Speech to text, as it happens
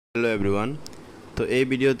Hello everyone. তো এই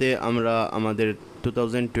ভিডিওতে আমরা আমাদের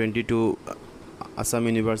 2022 আসাম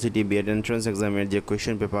ইউনিভার্সিটি B.Ed এন্ট্রান্স এক্সামের যে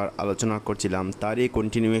কোয়েশ্চেন পেপার আলোচনা করছিলাম তারই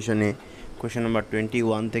কন্টিনিউয়েশনে কোয়েশ্চেন নাম্বার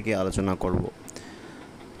 21 থেকে আলোচনা করব।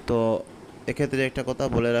 তো এক্ষেত্রে একটা কথা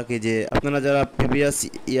বলে রাখি যে আপনারা যারা previous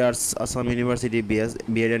years Assam university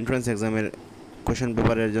B.Ed entrance এক্সামের কোয়েশ্চেন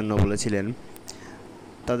পেপারের জন্য বলেছিলেন,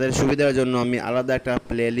 তাদের সুবিধার জন্য আমি আলাদা একটা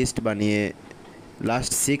প্লে লিস্ট বানিয়ে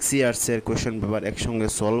লাস্ট 6 ইয়ার্সের কোয়েশ্চেন পেপার একসঙ্গে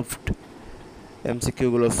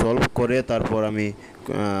এমসিকিউগুলো সলভ করে তারপর আমি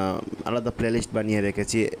আলাদা প্লেলিস্ট বানিয়ে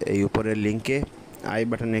রেখেছি। এই উপরের লিঙ্কে আই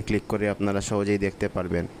বাটনে ক্লিক করে আপনারা সহজেই দেখতে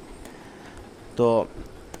পারবেন। তো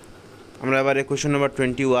আমরা এবারে কোয়েশ্চেন নাম্বার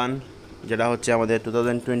 21, যেটা হচ্ছে আমাদের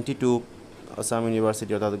 2022 আসাম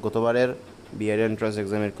ইউনিভার্সিটি অর্থাৎ গতবারের B.Ed এন্ট্রান্স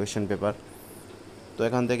এক্সামের কোয়েশ্চেন পেপার। তো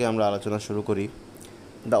এখান থেকে আমরা আলোচনা শুরু করি।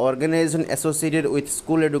 The organisation associated with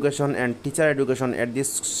school education and teacher education at this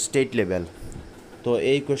state level. তো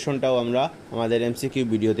এই কোয়েশ্চনটাও আমরা আমাদের এমসিকিউ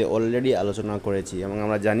ভিডিওতে অলরেডি আলোচনা করেছি এবং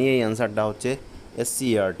আমরা জানি এই অ্যান্সারটা হচ্ছে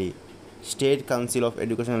SCERT, state council of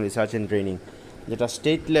educational research and training, যেটা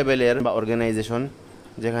স্টেট লেভেলের বা অর্গানাইজেশন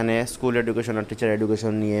যেখানে স্কুল এডুকেশন আর টিচার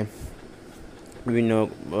এডুকেশন নিয়ে বিভিন্ন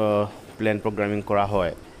প্ল্যান প্রোগ্রামিং করা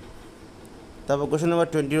হয়। তারপর question number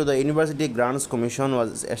 22, the university grants commission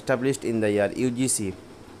was established in the year UGC।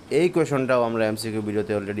 এই কোয়েশনটাও আমরা এমসিকিউ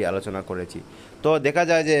ভিডিওতে অলরেডি আলোচনা করেছি। তো দেখা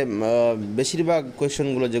যায় যে বেশিরভাগ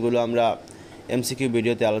কোয়েশনগুলো যেগুলো আমরা এমসিকিউ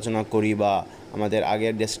ভিডিওতে আলোচনা করি বা আমাদের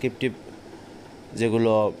আগের ডেসক্রিপটিভ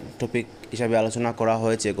যেগুলো টপিক হিসাবে আলোচনা করা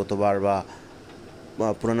হয়েছে গতবার বা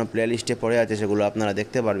পুরোনো প্লেলিস্টে পড়ে আছে সেগুলো আপনারা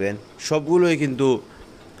দেখতে পারবেন, সবগুলোই কিন্তু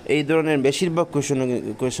এই ধরনের বেশিরভাগ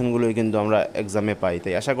কোয়েশনগুলোই কিন্তু আমরা এক্সামে পাই।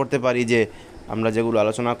 তাই আশা করতে পারি যে আমরা যেগুলো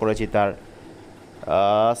আলোচনা করেছি তার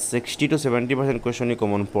 60 to 70% কোয়েশনই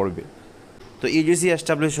কমন পড়বে। তো ইউজিসি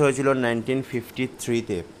এস্টাবলিশ হয়েছিল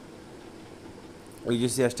 1953-তে।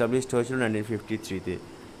 তে।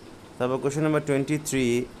 তারপর question number 23,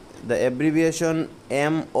 the abbreviation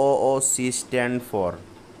MOOC stand for.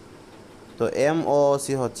 তো MOOC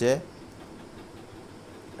হচ্ছে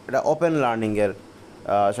এটা ওপেন লার্নিংয়ের,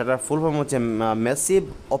 সেটার ফুল ফর্ম হচ্ছে ম্যাসিভ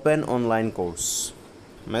ওপেন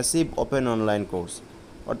অনলাইন কোর্স।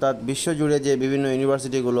 অর্থাৎ বিশ্বজুড়ে যে বিভিন্ন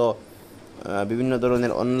ইউনিভার্সিটিগুলো বিভিন্ন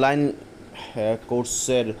ধরনের অনলাইন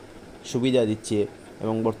কোর্সের সুবিধা দিচ্ছে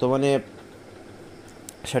এবং বর্তমানে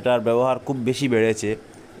সেটার ব্যবহার খুব বেশি বেড়েছে।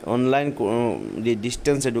 অনলাইন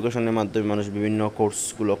ডিস্টেন্স এডুকেশনের মাধ্যমে মানুষ বিভিন্ন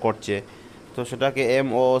কোর্সগুলো করছে, তো সেটাকে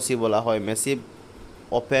MOOC বলা হয়, ম্যাসিভ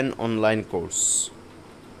ওপেন অনলাইন কোর্স।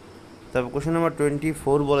 তারপর কোয়েশ্চন নাম্বার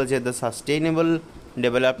 24 বলেছে the sustainable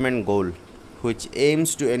development goal which aims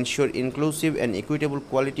to ensure inclusive and equitable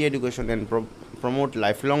quality education and promote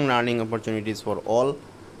lifelong learning opportunities for all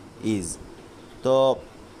is। তো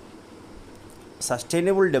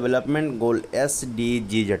সাস্টেইনেবল ডেভেলপমেন্ট গোল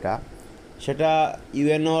SDG যেটা, সেটা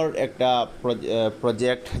ইউএনওর একটা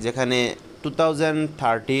project যেখানে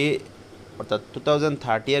 2030 অর্থাৎ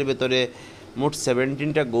 2030 এর ভেতরে মোট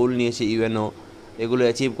 17টা গোল নিয়েছে ইউএনও এগুলো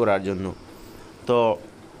অ্যাচিভ করার জন্য। তো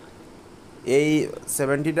এই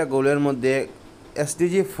 70টা গোলের মধ্যে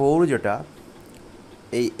SDG 4 যেটা,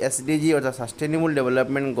 এই SDG অর্থাৎ সাস্টেইনেবল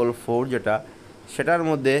ডেভেলপমেন্ট গোল 4 যেটা, সেটার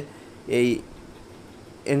মধ্যে এই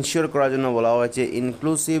এনশিওর করার জন্য বলা হয়েছে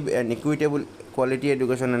inclusive and equitable quality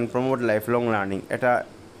education and promote lifelong learning. এটা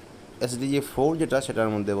SDG 4 যেটা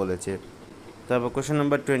সেটার মধ্যে বলেছে। তারপর কোয়েশ্চন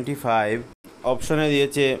নাম্বার 25 অপশনে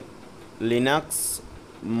দিয়েছে লিনাক্স,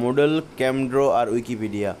 মুডল, ক্যামড্রো আর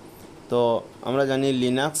উইকিপিডিয়া। তো আমরা জানি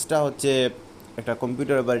লিনাক্সটা হচ্ছে একটা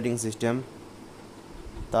কম্পিউটার অপারেটিং সিস্টেম।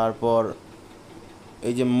 তারপর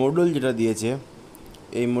এই যে মডুল যেটা দিয়েছে,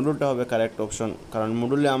 এই মডুলটা হবে কারেক্ট অপশন, কারণ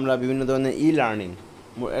মডুলে আমরা বিভিন্ন ধরনের লার্নিং,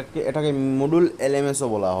 এটাকে মডুল LMSও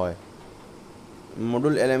বলা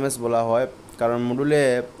হয়, কারণ মডুলে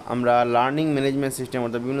আমরা লার্নিং ম্যানেজমেন্ট সিস্টেম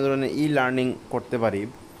অর্থাৎ বিভিন্ন ধরনের লার্নিং করতে পারি।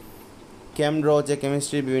 ক্যামড্র হচ্ছে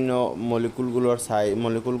কেমিস্ট্রির বিভিন্ন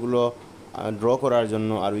মলিকুলগুলো ড্র করার জন্য,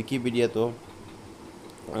 আর উইকিপিডিয়া তো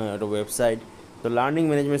একটা ওয়েবসাইট। তো লার্নিং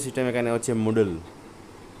ম্যানেজমেন্ট সিস্টেম এখানে হচ্ছে মুডল।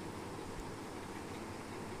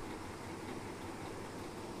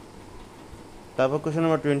 তারপর question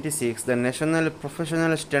number 26, the national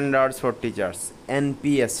professional standards for teachers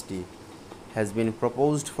NPST has been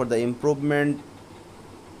proposed for the improvement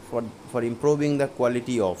for improving the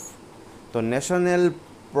quality of। তো national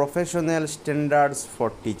professional standards for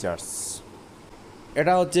teachers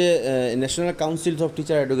এটা হচ্ছে national council of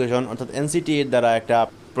teacher education অর্থাৎ NCT এর দ্বারা একটা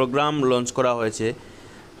program launch করা হয়েছে,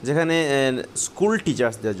 যেখানে স্কুল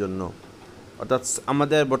টিচার্সদের জন্য, অর্থাৎ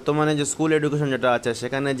আমাদের বর্তমানে যে স্কুল এডুকেশন যেটা আছে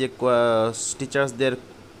সেখানে যে টিচার্সদের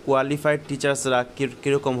কোয়ালিফাইড টিচার্সরা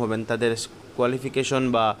কীরকম হবেন, তাদের কোয়ালিফিকেশন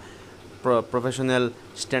বা প্রফেশনাল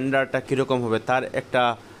স্ট্যান্ডার্ডটা কীরকম হবে তার একটা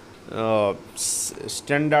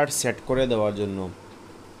স্ট্যান্ডার্ড সেট করে দেওয়ার জন্য,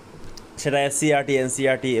 সেটা এসসিআরটি,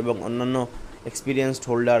 এনসিআরটি এবং অন্যান্য এক্সপিরিয়েন্সড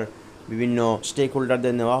হোল্ডার, বিভিন্ন স্টেক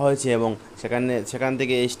হোল্ডারদের নেওয়া হয়েছে এবং সেখান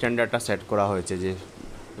থেকে এই স্ট্যান্ডার্ডটা সেট করা হয়েছে যে,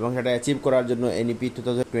 এবং সেটা অ্যাচিভ করার জন্য এনইপি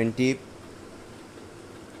 2020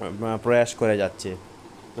 প্রয়াস করে যাচ্ছে।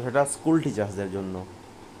 তো সেটা স্কুল টিচার্সদের জন্য।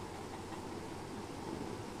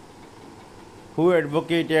 হু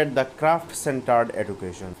advocated the craft centred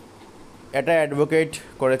education? এটা অ্যাডভোকেট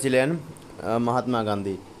করেছিলেন মহাত্মা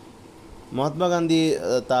গান্ধী। মহাত্মা গান্ধী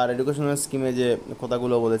তার এডুকেশনাল স্কিমে যে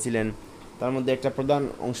কথাগুলো বলেছিলেন তার মধ্যে একটা প্রধান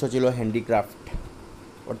অংশ ছিল হ্যান্ডিক্রাফট।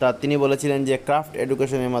 অর্থাৎ তিনি বলেছিলেন যে ক্রাফট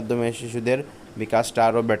এডুকেশনের মাধ্যমে শিশুদের বিকাশটা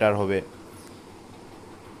আরও বেটার হবে।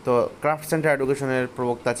 তো ক্রাফট সেন্টার এডুকেশনের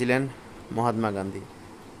প্রবক্তা ছিলেন Mahatma Gandhi.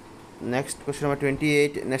 Next question number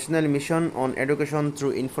 28, national mission on education through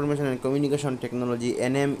information and communication technology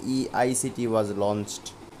NMEICT was launched.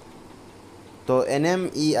 তো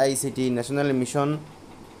NMEICT national mission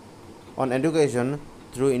on education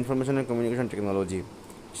through information and communication technology,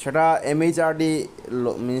 সেটা MHRD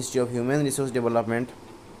ministry of human resource development,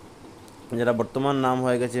 যেটা বর্তমান নাম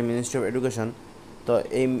হয়ে গেছে ministry of education. তো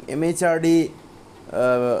এই MHRD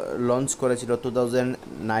launch করেছিল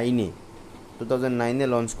 2009-এ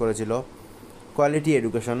লঞ্চ করেছিল কোয়ালিটি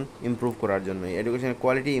এডুকেশন ইমপ্রুভ করার জন্য, এডুকেশনের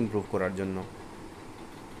কোয়ালিটি ইমপ্রুভ করার জন্য।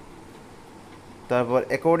 তারপর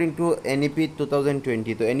অ্যাকর্ডিং টু NEP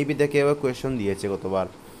 2020, তো NEP থেকে এবার কোয়েশন দিয়েছে গতবার।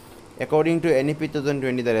 According to NEP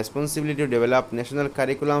 2020, the responsibility to develop national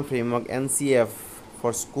curriculum framework NCF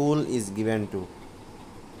for school is given to.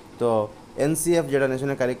 তো NCF যেটা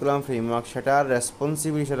ন্যাশনাল কারিকুলাম ফ্রেমওয়ার্ক, সেটার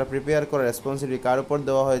রেসপন্সিবিলিটি, সেটা প্রিপেয়ার করার রেসপন্সিবিলিটি কার উপর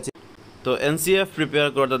দেওয়া হয়েছে? তো NCF প্রিপেয়ার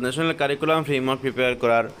করার, ন্যাশনাল কারিকুলাম ফ্রেমওয়ার্ক প্রিপেয়ার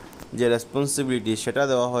করার যে রেসপন্সিবিলিটি সেটা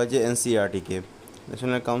দেওয়া হয়েছে NCERT-কে,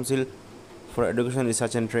 national council for education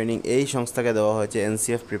research and training, এই সংস্থাকে দেওয়া হয়েছে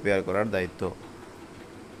NCF প্রিপেয়ার করার দায়িত্ব।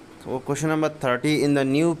 তো question number 30, in the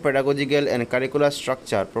new pedagogical and curricular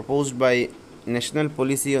structure proposed by national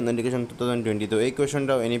policy on education 2020, তো এই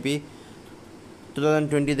কোয়েশনটাও NEP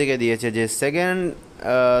 2020 থেকে দিয়েছে যে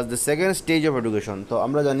the second stage of education. তো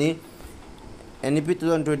আমরা জানি NEP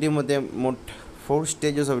 2020-র মধ্যে মোট 4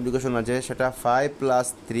 স্টেজেস অফ এডুকেশন আছে, সেটা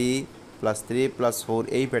 5+3+3+4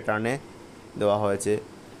 এই প্যাটার্নে দেওয়া হয়েছে,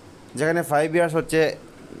 যেখানে 5 ইয়ার্স হচ্ছে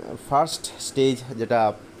ফার্স্ট স্টেজ, যেটা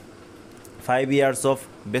 5 years of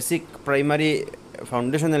basic primary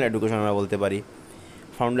foundational education আমরা বলতে পারি,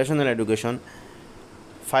 foundational education.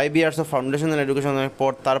 5 years of foundational এডুকেশনের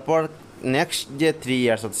পর তারপর নেক্সট যে 3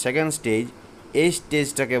 ইয়ার্স অফ সেকেন্ড স্টেজ, এই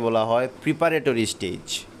স্টেজটাকে বলা হয় প্রিপারেটরি স্টেজ,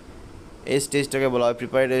 এই স্টেজটাকে বলা হয়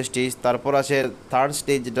প্রিপারেটরি স্টেজ। তারপর আসে থার্ড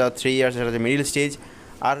স্টেজ, যেটা 3 ইয়ার্স, সেটা হচ্ছে middle stage,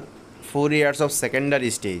 R 4 years of secondary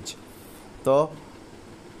stage. তো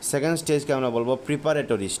সেকেন্ড স্টেজকে আমরা বলবো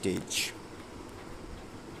প্রিপারেটরি স্টেজ।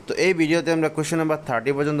 তো এই ভিডিওতে আমরা কোয়েশ্চন নাম্বার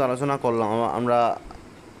 30 পর্যন্ত আলোচনা করলাম। আমরা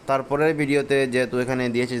তারপরের ভিডিওতে, যেহেতু এখানে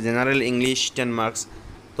দিয়েছি জেনারেল ইংলিশ 10 মার্কস,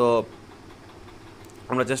 তো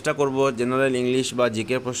আমরা চেষ্টা করব জেনারেল ইংলিশ বা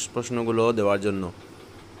জিকে প্রশ্নগুলো দেওয়ার জন্য।